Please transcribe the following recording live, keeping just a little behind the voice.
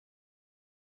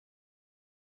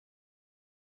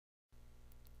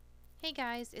Hey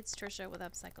guys, it's Trisha with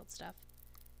Upcycled Stuff.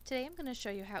 Today I'm going to show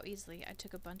you how easily I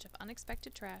took a bunch of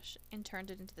unexpected trash and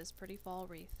turned it into this pretty fall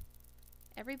wreath.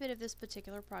 Every bit of this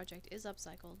particular project is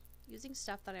upcycled, using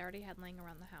stuff that I already had laying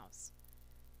around the house.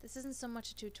 This isn't so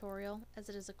much a tutorial as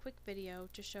it is a quick video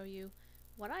to show you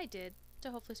what I did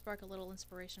to hopefully spark a little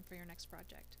inspiration for your next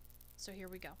project. So here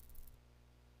we go.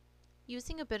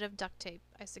 Using a bit of duct tape,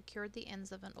 I secured the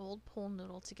ends of an old pool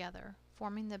noodle together,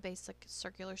 forming the basic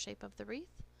circular shape of the wreath.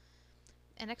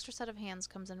 An extra set of hands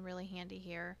comes in really handy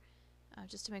here,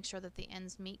 just to make sure that the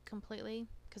ends meet completely,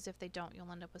 because if they don't,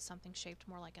 you'll end up with something shaped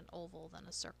more like an oval than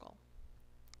a circle.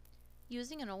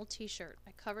 Using an old t-shirt,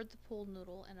 I covered the pool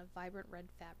noodle in a vibrant red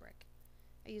fabric.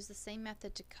 I used the same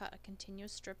method to cut a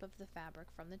continuous strip of the fabric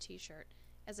from the t-shirt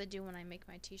as I do when I make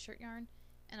my t-shirt yarn,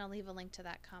 and I'll leave a link to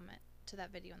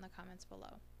that video in the comments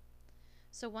below.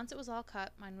 So once it was all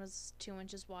cut, mine was 2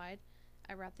 inches wide,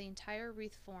 I wrapped the entire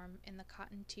wreath form in the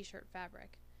cotton t-shirt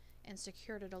fabric and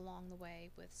secured it along the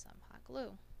way with some hot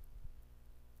glue.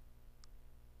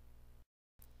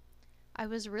 I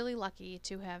was really lucky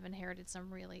to have inherited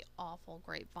some really awful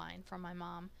grapevine from my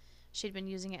mom. She'd been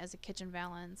using it as a kitchen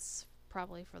valance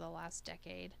probably for the last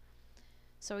decade.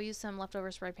 So I used some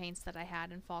leftover spray paints that I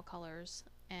had in fall colors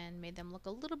and made them look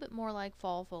a little bit more like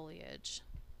fall foliage.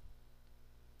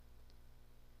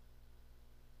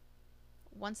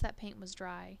 Once that paint was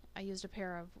dry, I used a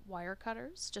pair of wire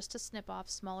cutters just to snip off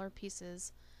smaller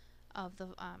pieces of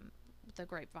the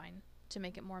grapevine to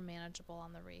make it more manageable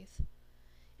on the wreath.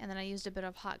 And then I used a bit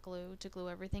of hot glue to glue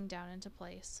everything down into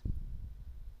place.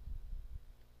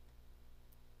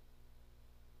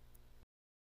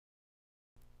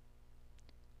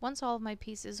 Once all of my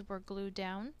pieces were glued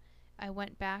down, I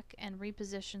went back and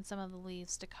repositioned some of the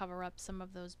leaves to cover up some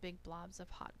of those big blobs of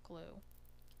hot glue.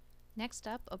 Next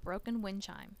up, a broken wind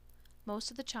chime.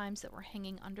 Most of the chimes that were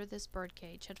hanging under this bird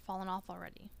cage had fallen off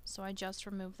already, so I just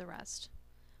removed the rest.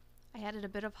 I added a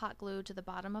bit of hot glue to the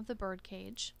bottom of the bird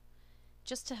cage,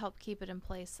 just to help keep it in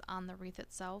place on the wreath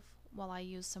itself, while I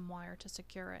used some wire to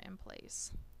secure it in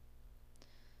place.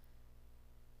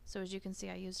 So as you can see,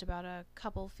 I used about a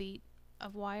couple feet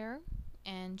of wire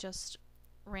and just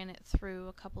ran it through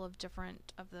a couple of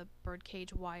different of the bird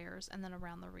cage wires and then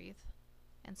around the wreath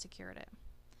and secured it.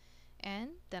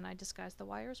 And then I disguised the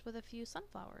wires with a few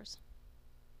sunflowers.